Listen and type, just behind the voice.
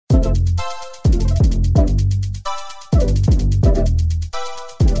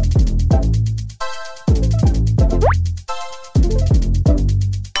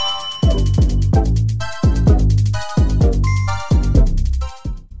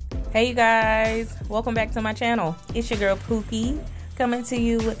Hey you guys, welcome back to my channel. It's your girl Pookie coming to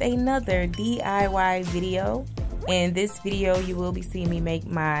you with another DIY video. In this video you will be seeing me make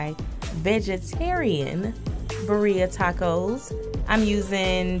my vegetarian birria tacos. I'm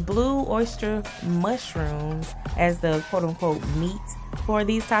using blue oyster mushrooms as the quote-unquote meat for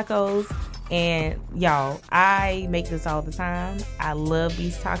these tacos. And y'all, I make this all the time. I love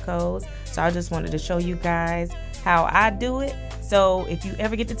these tacos, so I just wanted to show you guys how I do it. So if you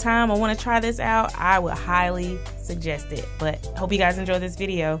ever get the time or want to try this out, I would highly suggest it. But hope you guys enjoy this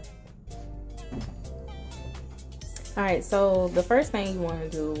video. Alright, so the first thing you want to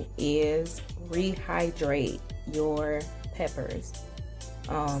do is rehydrate your peppers.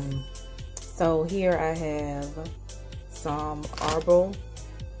 So here I have some arbol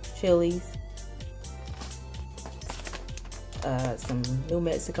chilies, some New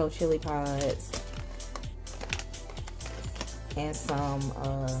Mexico Chile Pods, and some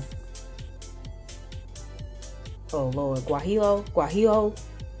oh Lord, guajillo.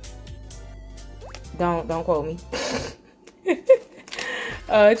 Don't quote me.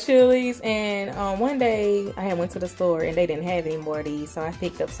 Chilies. And one day I went to the store and they didn't have any more of these, so I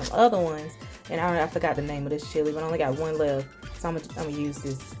picked up some other ones, and I forgot the name of this chili, but I only got one left, so I'm gonna use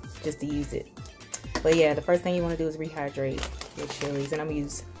this just to use it. But yeah, the first thing you want to do is rehydrate your chilies, and I'm gonna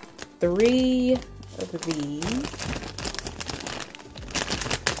use 3 of these.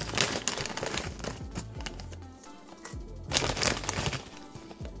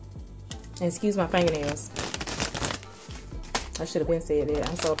 Excuse my fingernails. I should have been said that.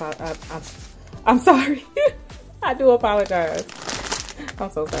 I'm sorry. I do apologize. I'm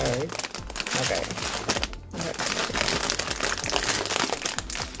so sorry. Okay.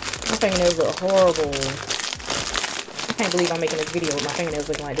 My fingernails look horrible. I can't believe I'm making this video with my fingernails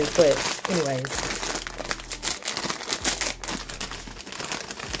looking like this, but anyways.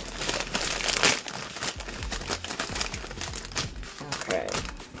 Okay.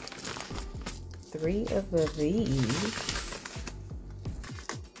 3 of these.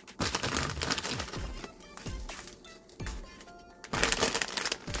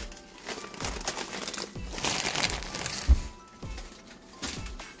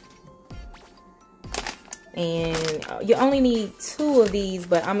 And you only need 2 of these,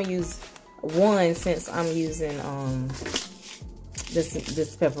 but I'm gonna use 1 since I'm using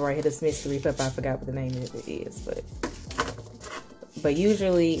this pepper right here, this mystery pepper. I forgot what the name of it is, but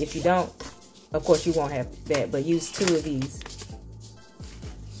usually if you don't, of course you won't have that, but use 2 of these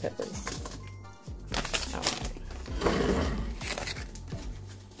peppers. Okay.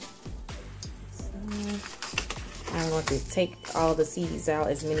 So I'm going to take all the seeds out,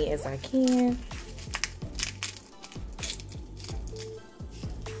 as many as I can.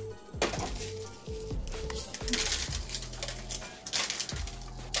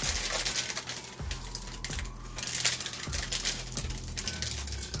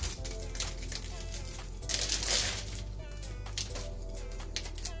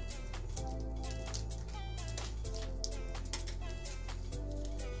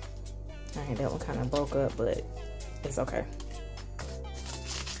 Alright, that one kind of broke up, but it's okay.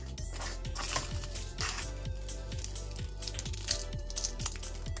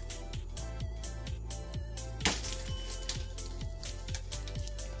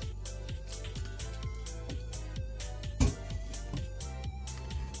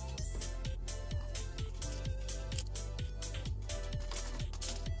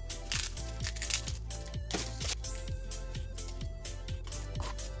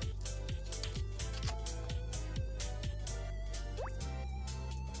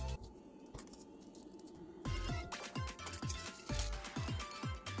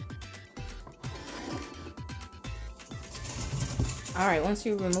 Alright, once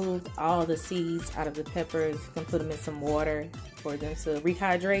you remove all the seeds out of the peppers, you can put them in some water for them to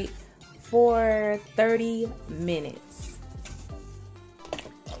rehydrate for 30 minutes.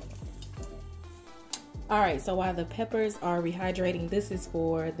 Alright, so while the peppers are rehydrating, this is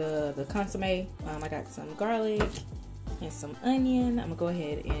for the consomme. I got some garlic and some onion. I'm going to go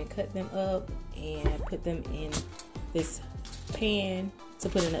ahead and cut them up and put them in this pan to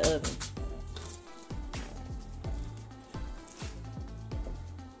put in the oven.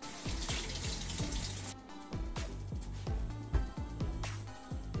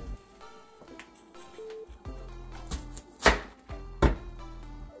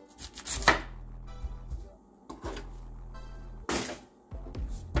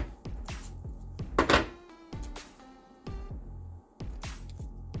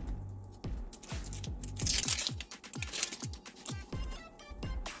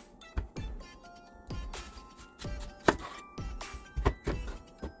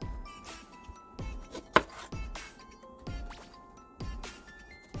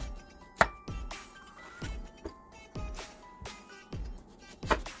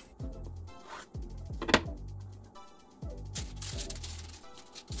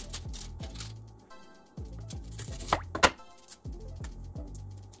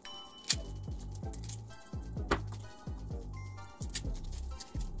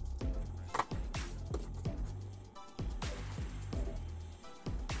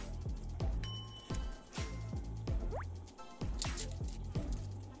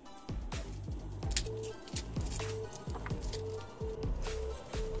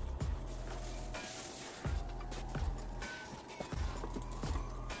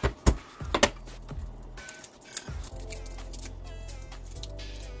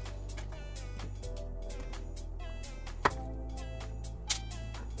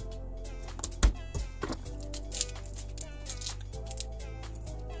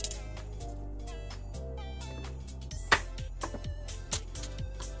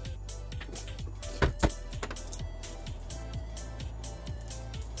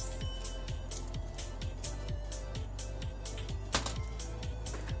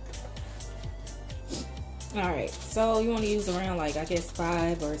 Alright, so you want to use around like, I guess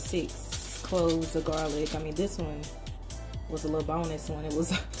 5 or 6 cloves of garlic. I mean, this one was a little bonus one. It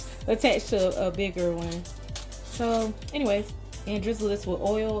was attached to a bigger one. So anyways, and drizzle this with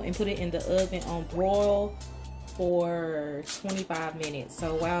oil and put it in the oven on broil for 25 minutes.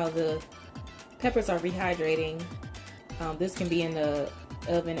 So while the peppers are rehydrating, this can be in the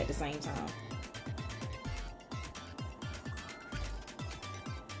oven at the same time.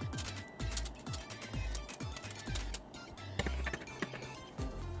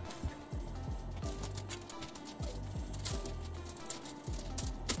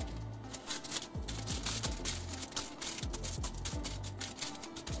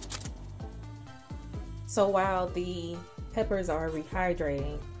 So while the peppers are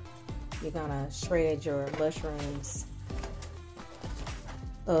rehydrating, you're gonna shred your mushrooms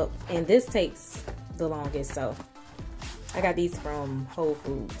up, and this takes the longest. So I got these from Whole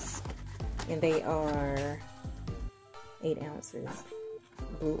Foods, and they are 8 ounces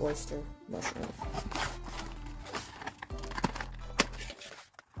blue oyster mushroom.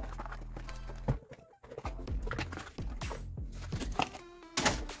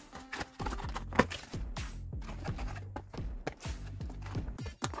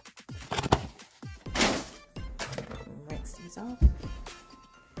 Rinse these off.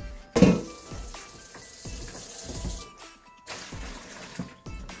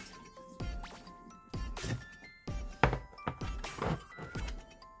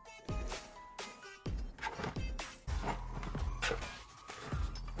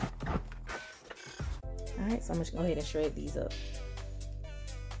 Alright, so I'm just gonna go ahead and shred these up.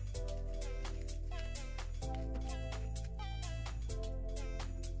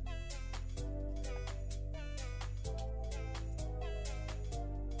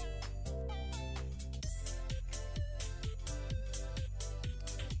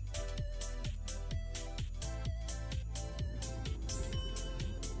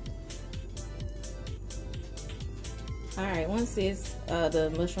 Alright, once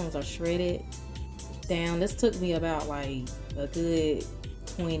the mushrooms are shredded down, this took me about like a good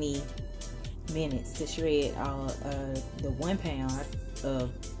 20 minutes to shred the 1 pound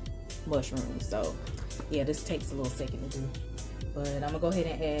of mushrooms. So yeah, this takes a little second to do, but I'm gonna go ahead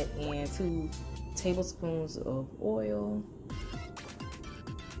and add in 2 tablespoons of oil,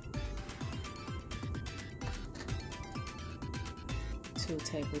 2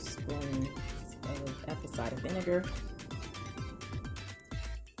 tablespoons of apple cider vinegar,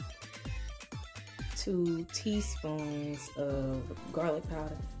 2 teaspoons of garlic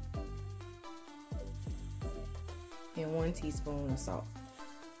powder, and 1 teaspoon of salt.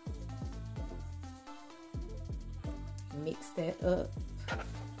 Mix that up. I'm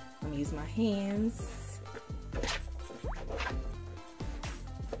gonna use my hands.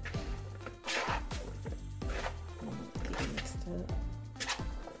 Get it mixed up.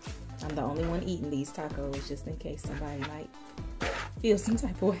 I'm the only one eating these tacos, just in case somebody might feel some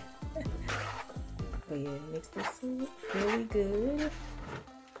type of way. But yeah, mix this up really good.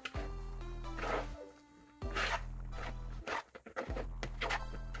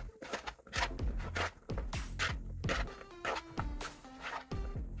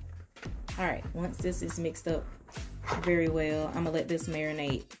 Alright, once this is mixed up very well, I'm gonna let this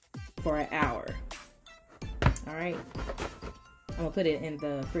marinate for an hour. Alright, I'm gonna put it in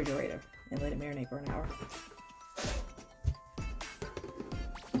the refrigerator and let it marinate for an hour.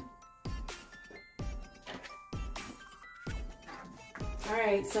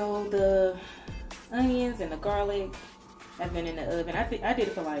 Alright, so the onions and the garlic have been in the oven. I did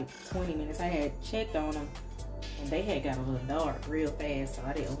it for like 20 minutes. I had checked on them and they had got a little dark real fast, so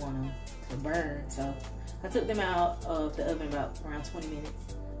I didn't want them to burn. So I took them out of the oven about around 20 minutes.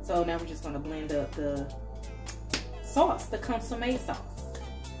 So now we're just gonna blend up the sauce, the consomme sauce.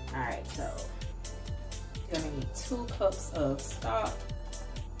 Alright, so you're gonna need 2 cups of stock.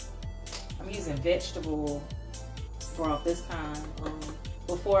 I'm using vegetable broth this time.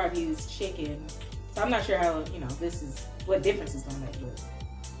 Before I've used chicken, so I'm not sure how, this is what difference it's gonna make, but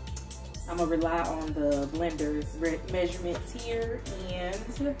I'm gonna rely on the blender's measurements here and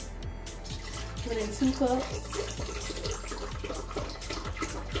put in 2 cups.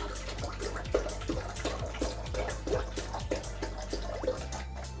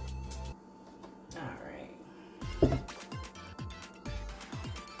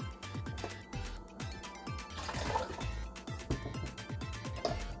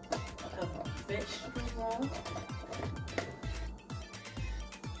 Vegetable broth.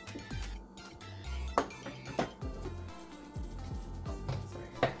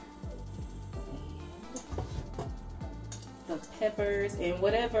 The peppers, and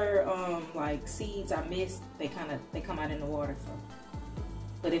whatever like seeds I missed, they come out in the water. So,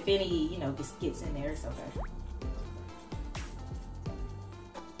 but if any, you know, just gets in there, it's okay.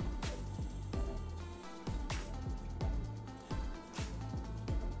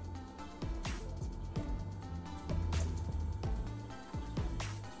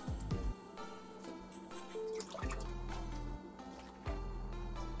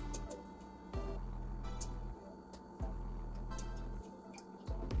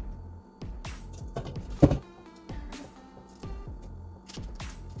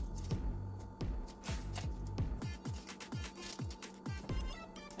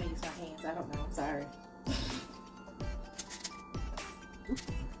 I don't know, I'm sorry.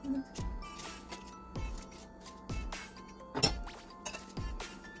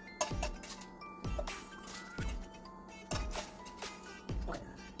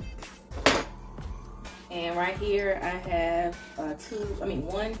 And right here I have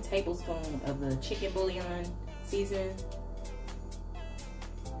 1 tablespoon of the chicken bouillon seasoning,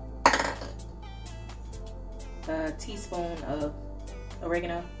 a teaspoon of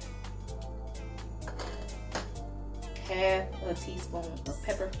oregano, half a teaspoon of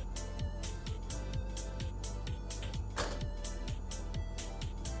pepper,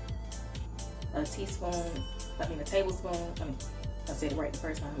 a teaspoon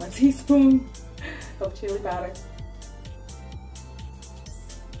of chili powder,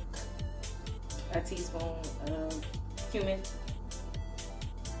 a teaspoon of cumin,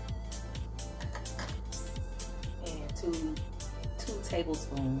 and two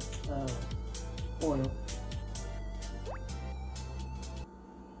tablespoons of oil.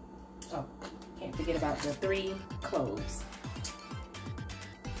 Oh, can't forget about the 3 cloves.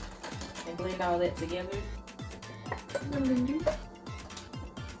 And blend all that together.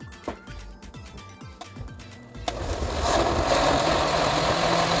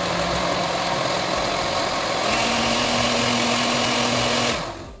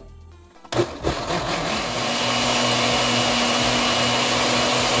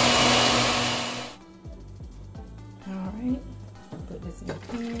 Alright, put this in the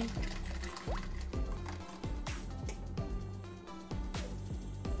pan.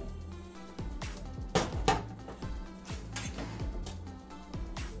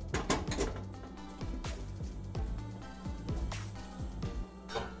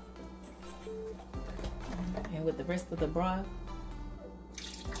 And with the rest of the broth,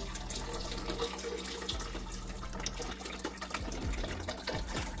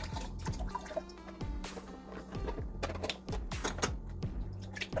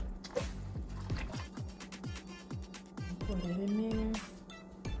 put it in there,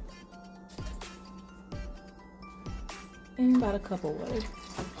 and about a cup of water.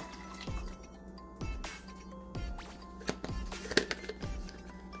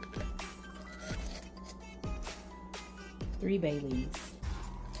 Three bay leaves.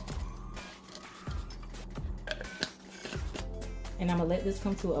 And I'm gonna let this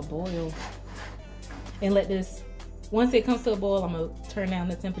come to a boil. And let this, once it comes to a boil, I'm gonna turn down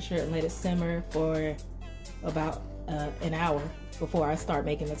the temperature and let it simmer for about an hour before I start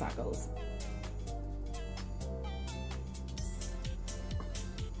making the tacos.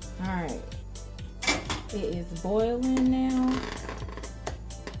 All right, it is boiling now.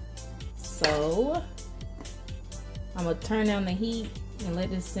 So I'm gonna turn down the heat and let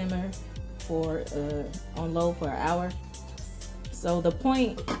this simmer for on low for an hour. So the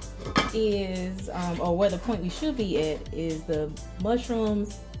point is, or where the point we should be at is the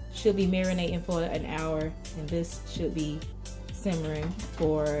mushrooms should be marinating for an hour, and this should be simmering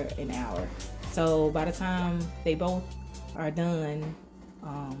for an hour. So by the time they both are done,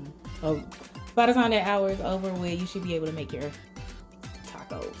 or by the time that hour is over with, you should be able to make your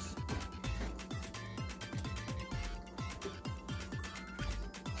tacos.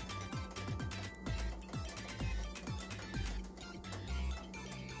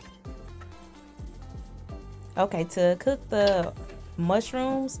 Okay, to cook the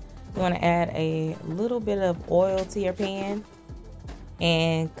mushrooms, you want to add a little bit of oil to your pan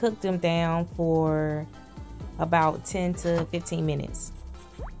and cook them down for about 10 to 15 minutes.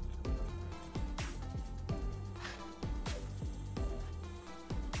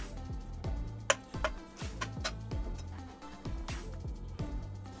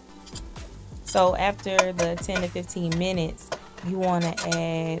 So after the 10 to 15 minutes, you want to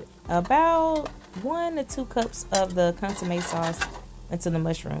add about 1 to 2 cups of the consomme sauce into the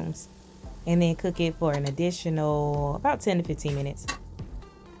mushrooms, and then cook it for an additional about 10 to 15 minutes.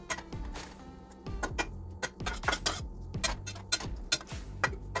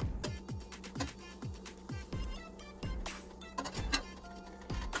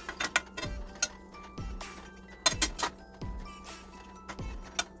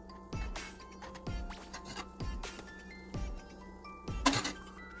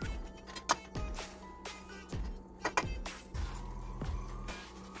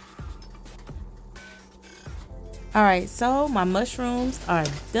 All right, so my mushrooms are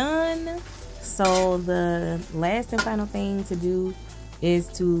done. So the last and final thing to do is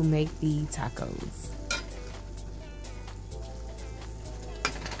to make the tacos.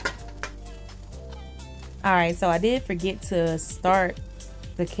 All right, so I did forget to start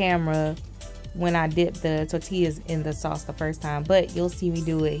the camera when I dipped the tortillas in the sauce the first time, but you'll see me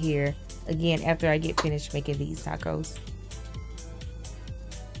do it here again after I get finished making these tacos.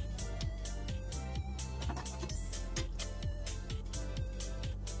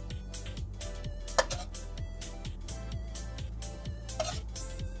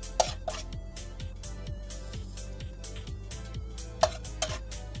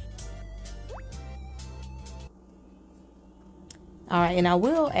 All right, and I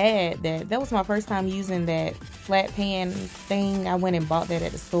will add that that was my first time using that flat pan thing. I went and bought that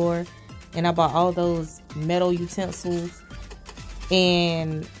at the store, and I bought all those metal utensils.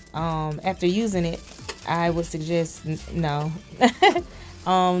 And after using it, I would suggest no.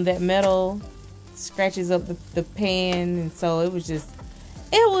 That metal scratches up the pan, and so it was just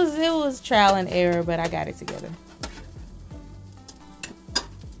it was trial and error, but I got it together.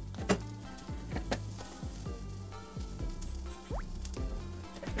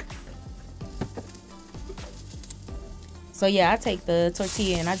 So yeah, I take the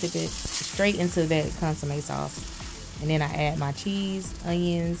tortilla and I dip it straight into that consomme sauce. And then I add my cheese,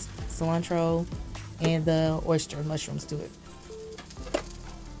 onions, cilantro, and the oyster mushrooms to it.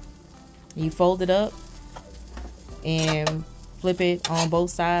 You fold it up and flip it on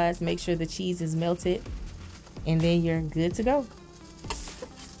both sides. Make sure the cheese is melted. And then you're good to go.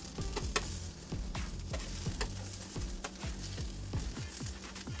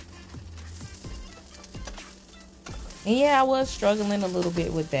 And yeah, I was struggling a little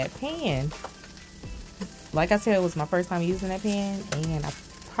bit with that pan. Like I said, it was my first time using that pan, and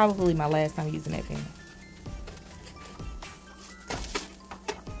probably my last time using that pan.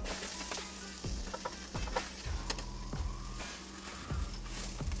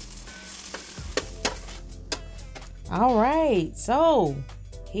 All right, so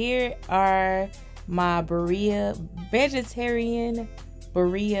here are my vegetarian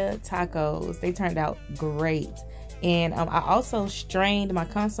birria tacos. They turned out great. And I also strained my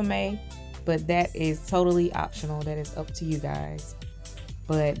consomme, but that is totally optional. That is up to you guys.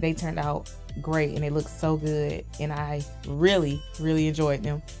 But they turned out great and they look so good. And I really, really enjoyed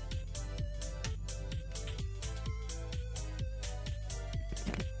them.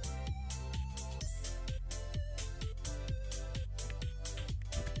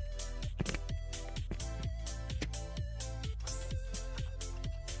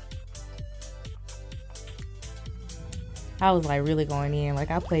 I was like really going in, like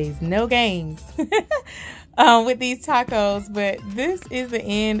I plays no games with these tacos. But this is the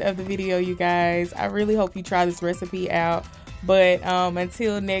end of the video, you guys. I really hope you try this recipe out. But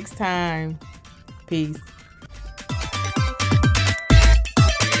until next time, peace.